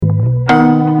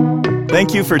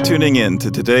Thank you for tuning in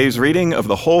to today's reading of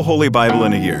the whole Holy Bible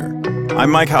in a year. I'm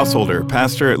Mike Householder,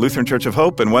 pastor at Lutheran Church of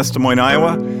Hope in West Des Moines,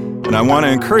 Iowa, and I want to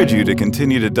encourage you to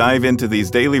continue to dive into these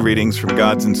daily readings from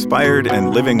God's inspired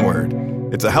and living Word.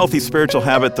 It's a healthy spiritual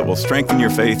habit that will strengthen your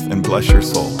faith and bless your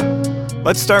soul.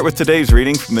 Let's start with today's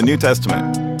reading from the New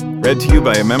Testament, read to you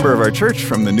by a member of our church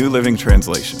from the New Living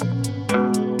Translation.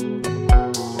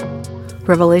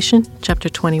 Revelation chapter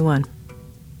 21.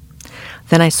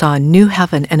 Then I saw a new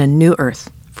heaven and a new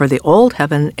earth, for the old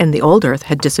heaven and the old earth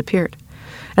had disappeared,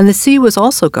 and the sea was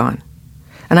also gone.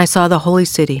 And I saw the holy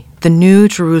city, the new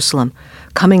Jerusalem,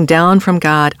 coming down from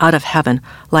God out of heaven,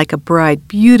 like a bride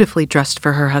beautifully dressed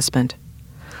for her husband.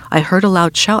 I heard a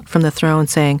loud shout from the throne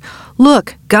saying,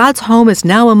 "Look, God's home is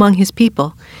now among his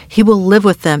people. He will live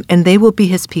with them, and they will be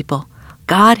his people.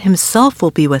 God himself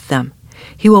will be with them.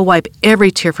 He will wipe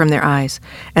every tear from their eyes,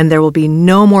 and there will be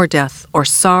no more death, or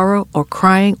sorrow, or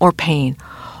crying, or pain.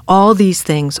 All these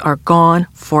things are gone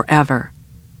forever."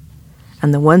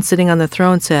 And the one sitting on the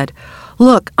throne said,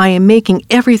 "Look, I am making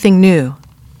everything new."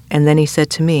 And then he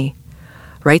said to me,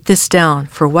 "Write this down,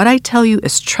 for what I tell you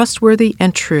is trustworthy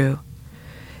and true."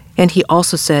 And he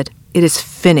also said, "It is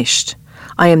finished.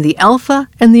 I am the Alpha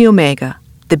and the Omega,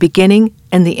 the beginning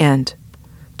and the end.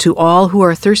 To all who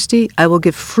are thirsty, I will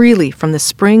give freely from the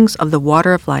springs of the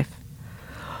water of life.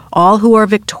 All who are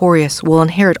victorious will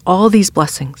inherit all these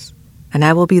blessings, and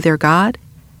I will be their God,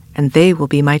 and they will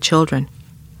be my children.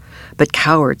 But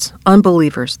cowards,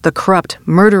 unbelievers, the corrupt,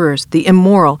 murderers, the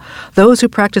immoral, those who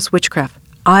practice witchcraft,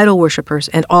 idol worshippers,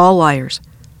 and all liars,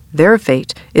 their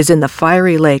fate is in the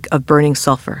fiery lake of burning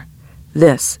sulfur.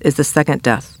 This is the second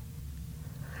death."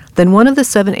 Then one of the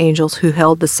 7 angels who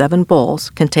held the 7 bowls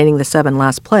containing the 7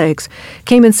 last plagues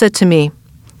came and said to me,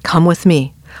 "Come with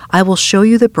me. I will show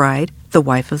you the bride, the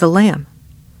wife of the Lamb."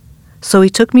 So he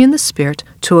took me in the Spirit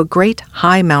to a great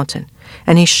high mountain,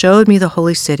 and he showed me the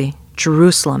holy city,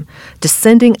 Jerusalem,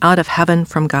 descending out of heaven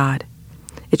from God.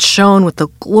 It shone with the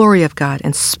glory of God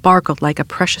and sparkled like a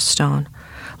precious stone,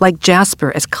 like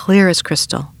jasper as clear as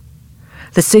crystal.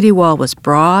 The city wall was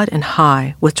broad and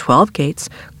high, with 12 gates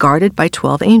guarded by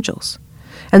 12 angels,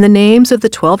 and the names of the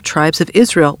 12 tribes of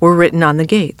Israel were written on the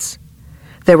gates.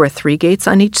 There were 3 gates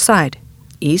on each side,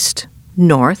 east,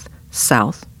 north,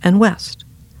 south, and west.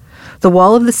 The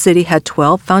wall of the city had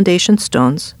 12 foundation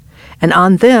stones, and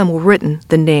on them were written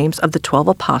the names of the 12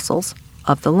 apostles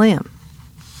of the Lamb.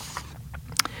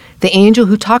 The angel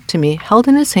who talked to me held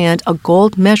in his hand a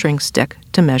gold measuring stick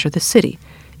to measure the city,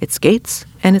 its gates,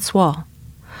 and its wall.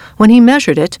 When he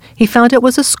measured it, he found it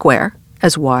was a square,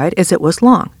 as wide as it was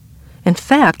long. In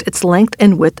fact, its length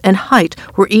and width and height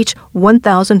were each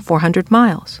 1,400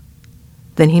 miles.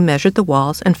 Then he measured the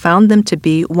walls and found them to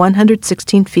be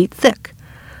 116 feet thick,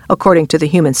 according to the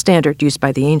human standard used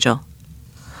by the angel.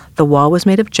 The wall was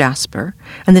made of jasper,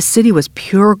 and the city was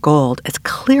pure gold, as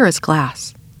clear as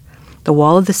glass. The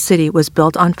wall of the city was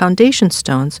built on foundation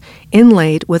stones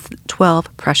inlaid with 12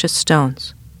 precious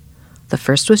stones. The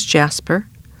first was jasper,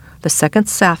 the second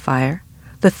sapphire,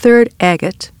 the third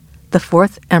agate, the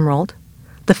fourth emerald,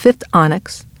 the fifth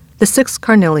onyx, the sixth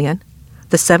carnelian,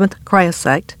 the 7th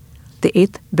chrysolite, the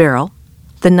 8th beryl,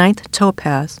 the 9th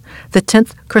topaz, the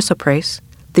 10th chrysoprase,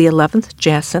 the 11th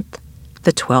jacinth,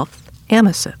 the 12th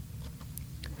amethyst.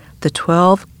 The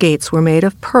 12 gates were made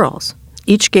of pearls,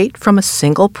 each gate from a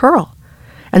single pearl,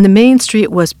 and the main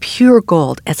street was pure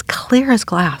gold, as clear as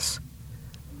glass.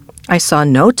 I saw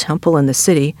no temple in the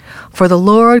city, for the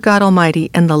Lord God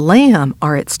Almighty and the Lamb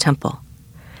are its temple.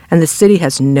 And the city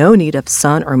has no need of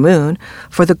sun or moon,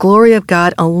 for the glory of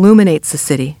God illuminates the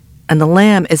city, and the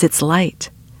Lamb is its light.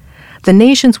 The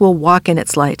nations will walk in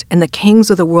its light, and the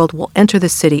kings of the world will enter the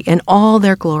city in all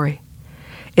their glory.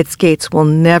 Its gates will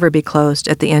never be closed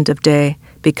at the end of day,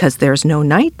 because there is no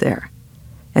night there.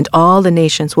 And all the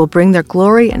nations will bring their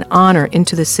glory and honor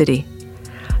into the city.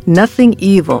 Nothing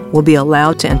evil will be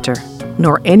allowed to enter,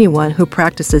 nor anyone who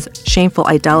practices shameful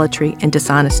idolatry and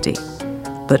dishonesty,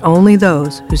 but only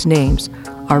those whose names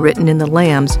are written in the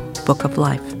Lamb's Book of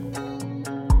Life.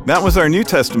 That was our New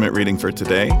Testament reading for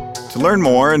today. To learn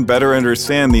more and better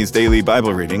understand these daily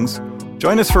Bible readings,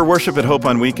 join us for Worship at Hope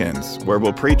on weekends, where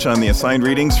we'll preach on the assigned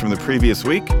readings from the previous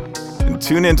week, and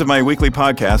tune into my weekly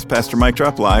podcast, Pastor Mike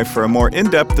Drop Live, for a more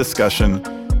in-depth discussion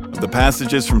of the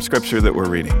passages from Scripture that we're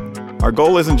reading. Our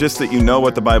goal isn't just that you know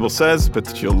what the Bible says, but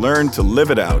that you'll learn to live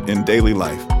it out in daily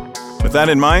life. With that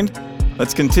in mind,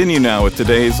 let's continue now with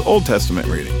today's Old Testament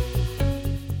reading.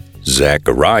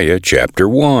 Zechariah chapter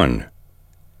 1.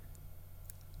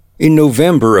 In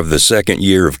November of the 2nd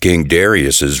year of King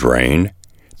Darius's reign,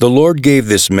 The Lord gave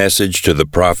this message to the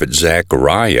prophet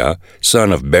Zechariah,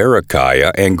 son of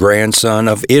Berechiah and grandson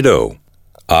of Iddo.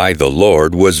 I, the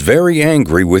Lord, was very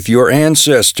angry with your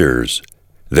ancestors.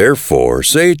 Therefore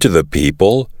say to the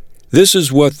people, this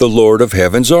is what the Lord of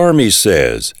heaven's armies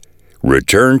says.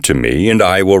 Return to me, and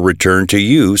I will return to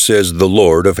you, says the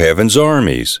Lord of heaven's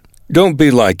armies. Don't be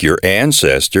like your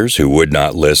ancestors who would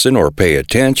not listen or pay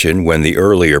attention when the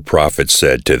earlier prophets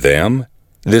said to them,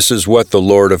 this is what the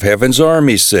Lord of heaven's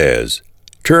armies says.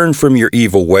 Turn from your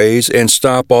evil ways and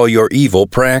stop all your evil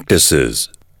practices.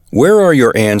 Where are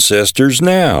your ancestors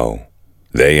now?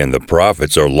 They and the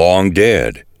prophets are long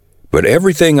dead. But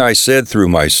everything I said through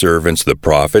my servants the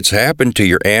prophets happened to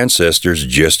your ancestors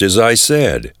just as I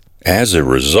said. As a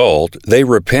result, they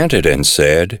repented and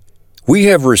said, we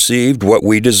have received what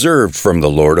we deserved from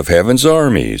the Lord of heaven's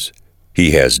armies.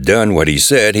 He has done what he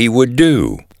said he would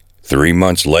do. 3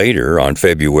 months later, on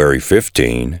February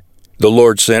 15, the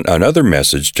Lord sent another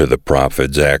message to the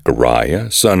prophet Zechariah,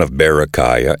 son of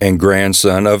Berechiah and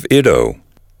grandson of Iddo.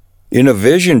 In a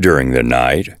vision during the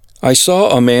night, I saw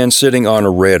a man sitting on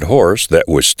a red horse that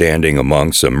was standing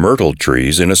among some myrtle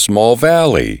trees in a small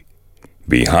valley.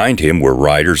 Behind him were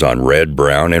riders on red,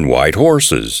 brown, and white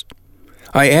horses.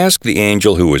 I asked the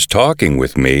angel who was talking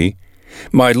with me,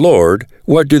 my Lord,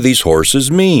 what do these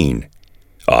horses mean?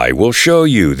 I will show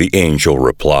you, the angel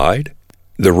replied.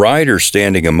 The rider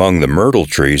standing among the myrtle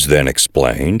trees then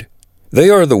explained, they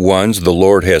are the ones the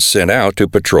Lord has sent out to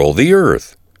patrol the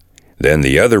earth. Then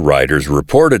the other riders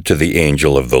reported to the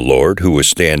angel of the Lord who was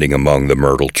standing among the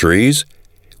myrtle trees,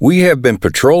 we have been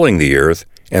patrolling the earth,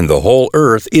 and the whole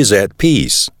earth is at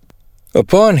peace.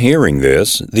 Upon hearing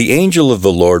this, the angel of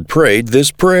the Lord prayed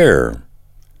this prayer.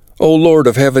 O Lord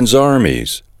of heaven's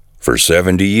armies, for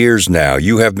 70 years now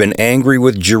you have been angry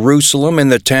with Jerusalem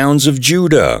and the towns of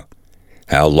Judah.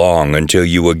 How long until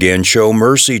you again show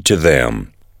mercy to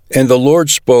them? And the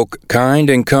Lord spoke kind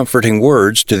and comforting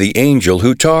words to the angel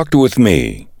who talked with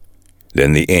me.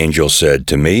 Then the angel said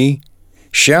to me,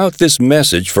 shout this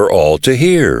message for all to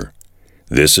hear.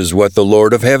 This is what the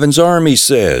Lord of heaven's army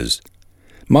says.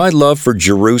 My love for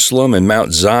Jerusalem and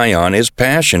Mount Zion is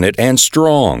passionate and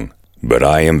strong, but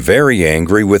I am very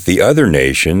angry with the other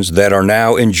nations that are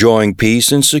now enjoying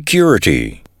peace and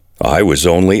security. I was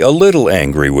only a little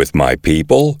angry with my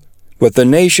people, but the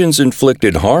nations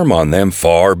inflicted harm on them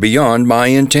far beyond my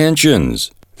intentions.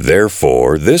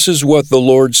 Therefore, this is what the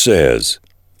Lord says.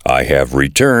 I have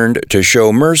returned to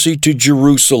show mercy to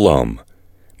Jerusalem.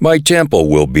 My temple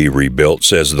will be rebuilt,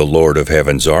 says the Lord of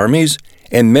heaven's armies,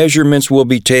 and measurements will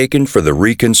be taken for the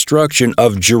reconstruction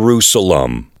of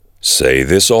Jerusalem. Say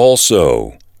this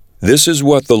also. This is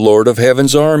what the Lord of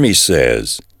heaven's armies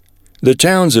says. The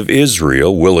towns of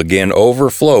Israel will again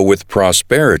overflow with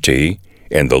prosperity,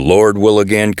 and the Lord will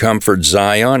again comfort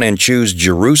Zion and choose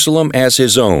Jerusalem as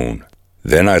his own.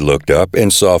 Then I looked up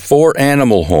and saw 4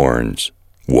 animal horns.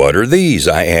 What are these?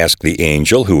 I asked the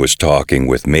angel who was talking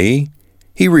with me.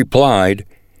 He replied,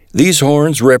 these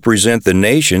horns represent the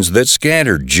nations that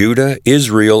scattered Judah,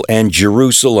 Israel, and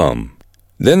Jerusalem.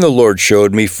 Then the Lord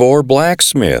showed me 4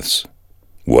 blacksmiths.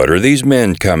 What are these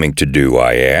men coming to do?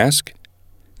 I asked.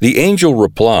 The angel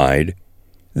replied,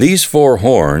 these 4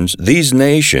 horns, these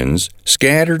nations,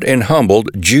 scattered and humbled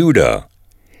Judah.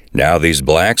 Now these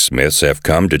blacksmiths have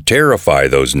come to terrify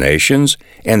those nations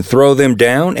and throw them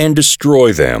down and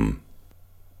destroy them.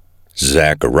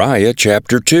 Zechariah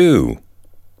chapter 2.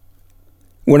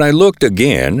 When I looked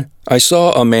again, I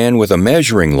saw a man with a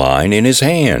measuring line in his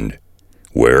hand.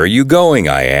 Where are you going?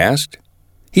 I asked.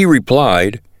 He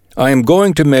replied, I am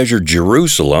going to measure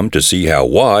Jerusalem to see how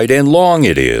wide and long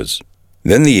it is.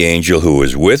 Then the angel who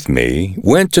was with me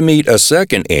went to meet a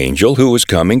second angel who was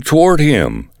coming toward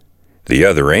him. The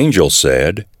other angel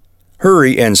said,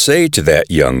 hurry and say to that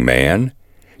young man,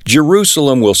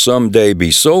 Jerusalem will someday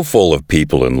be so full of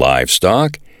people and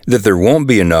livestock that there won't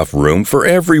be enough room for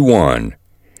everyone.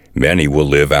 Many will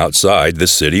live outside the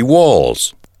city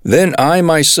walls. Then I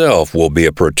myself will be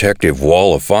a protective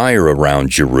wall of fire around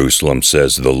Jerusalem,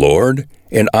 says the Lord,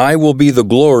 and I will be the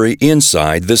glory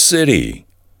inside the city.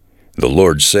 The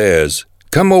Lord says,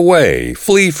 come away,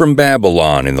 flee from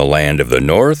Babylon in the land of the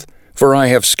north, for I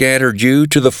have scattered you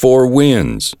to the 4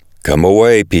 winds. Come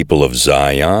away, people of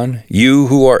Zion, you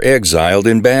who are exiled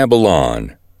in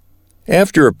Babylon.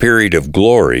 After a period of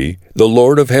glory, the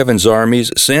Lord of heaven's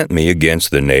armies sent me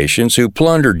against the nations who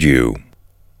plundered you.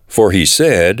 For he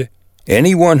said,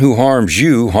 anyone who harms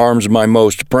you harms my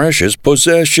most precious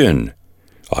possession.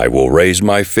 I will raise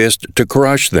my fist to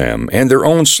crush them, and their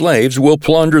own slaves will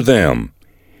plunder them.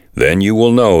 Then you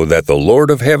will know that the Lord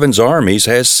of heaven's armies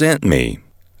has sent me.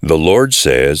 The Lord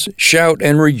says, "Shout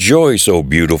and rejoice, O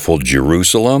beautiful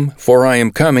Jerusalem, for I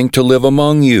am coming to live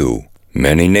among you.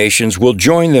 Many nations will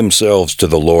join themselves to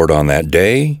the Lord on that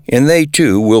day, and they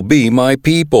too will be my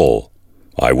people.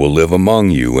 I will live among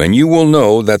you, and you will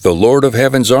know that the Lord of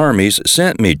heaven's armies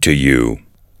sent me to you.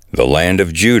 The land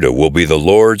of Judah will be the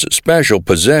Lord's special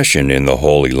possession in the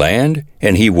Holy Land,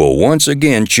 and he will once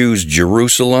again choose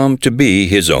Jerusalem to be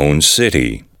his own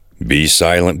city. Be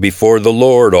silent before the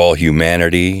Lord, all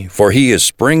humanity, for he is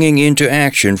springing into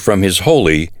action from his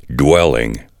holy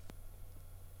dwelling."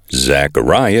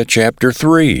 Zechariah chapter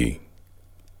 3.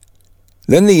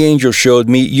 Then the angel showed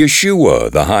me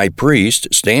Yeshua, the high priest,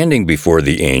 standing before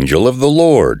the angel of the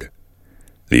Lord.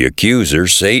 The accuser,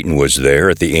 Satan, was there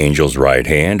at the angel's right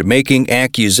hand, making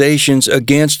accusations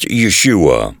against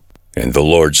Yeshua. And the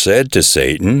Lord said to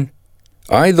Satan,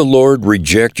 "I, the Lord,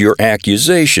 reject your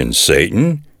accusations,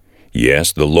 Satan.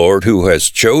 Yes, the Lord who has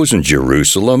chosen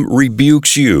Jerusalem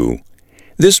rebukes you.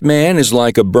 This man is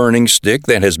like a burning stick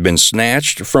that has been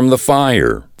snatched from the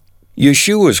fire."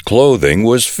 Yeshua's clothing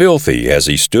was filthy as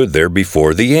he stood there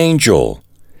before the angel.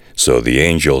 So the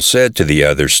angel said to the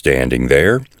others standing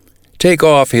there, "Take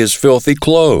off his filthy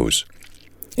clothes."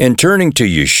 And turning to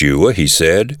Yeshua, he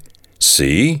said,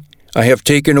 "See, I have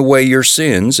taken away your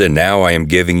sins, and now I am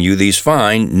giving you these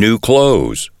fine new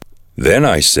clothes." Then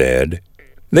I said,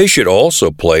 "They should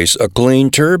also place a clean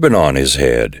turban on his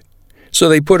head." So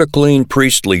they put a clean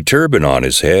priestly turban on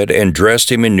his head and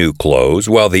dressed him in new clothes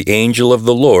while the angel of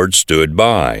the Lord stood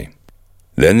by.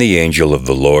 Then the angel of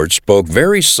the Lord spoke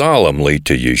very solemnly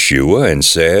to Yeshua and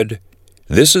said,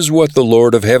 "This is what the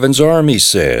Lord of heaven's armies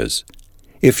says.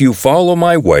 If you follow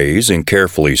my ways and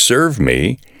carefully serve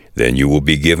me, then you will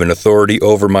be given authority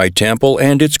over my temple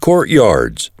and its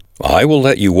courtyards. I will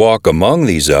let you walk among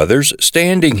these others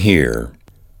standing here.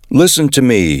 Listen to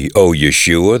me, O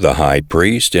Yeshua, the high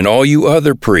priest, and all you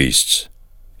other priests.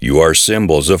 You are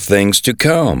symbols of things to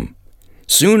come.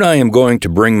 Soon I am going to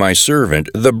bring my servant,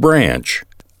 the branch.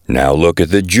 Now look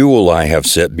at the jewel I have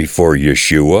set before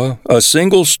Yeshua, a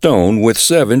single stone with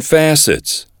 7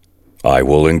 facets. I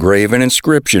will engrave an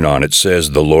inscription on it, says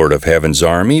the Lord of heaven's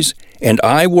armies, and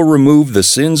I will remove the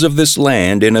sins of this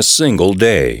land in a single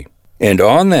day. And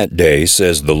on that day,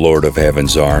 says the Lord of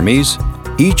heaven's armies,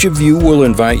 each of you will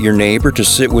invite your neighbor to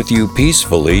sit with you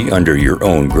peacefully under your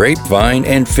own grapevine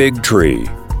and fig tree."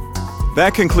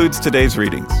 That concludes today's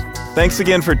readings. Thanks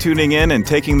again for tuning in and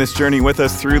taking this journey with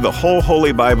us through the whole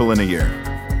Holy Bible in a year.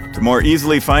 To more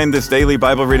easily find this daily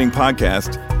Bible reading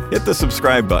podcast, hit the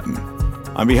subscribe button.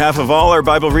 On behalf of all our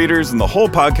Bible readers and the whole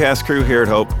podcast crew here at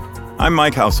Hope, I'm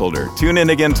Mike Householder. Tune in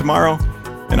again tomorrow,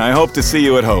 and I hope to see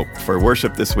you at Hope for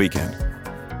worship this weekend.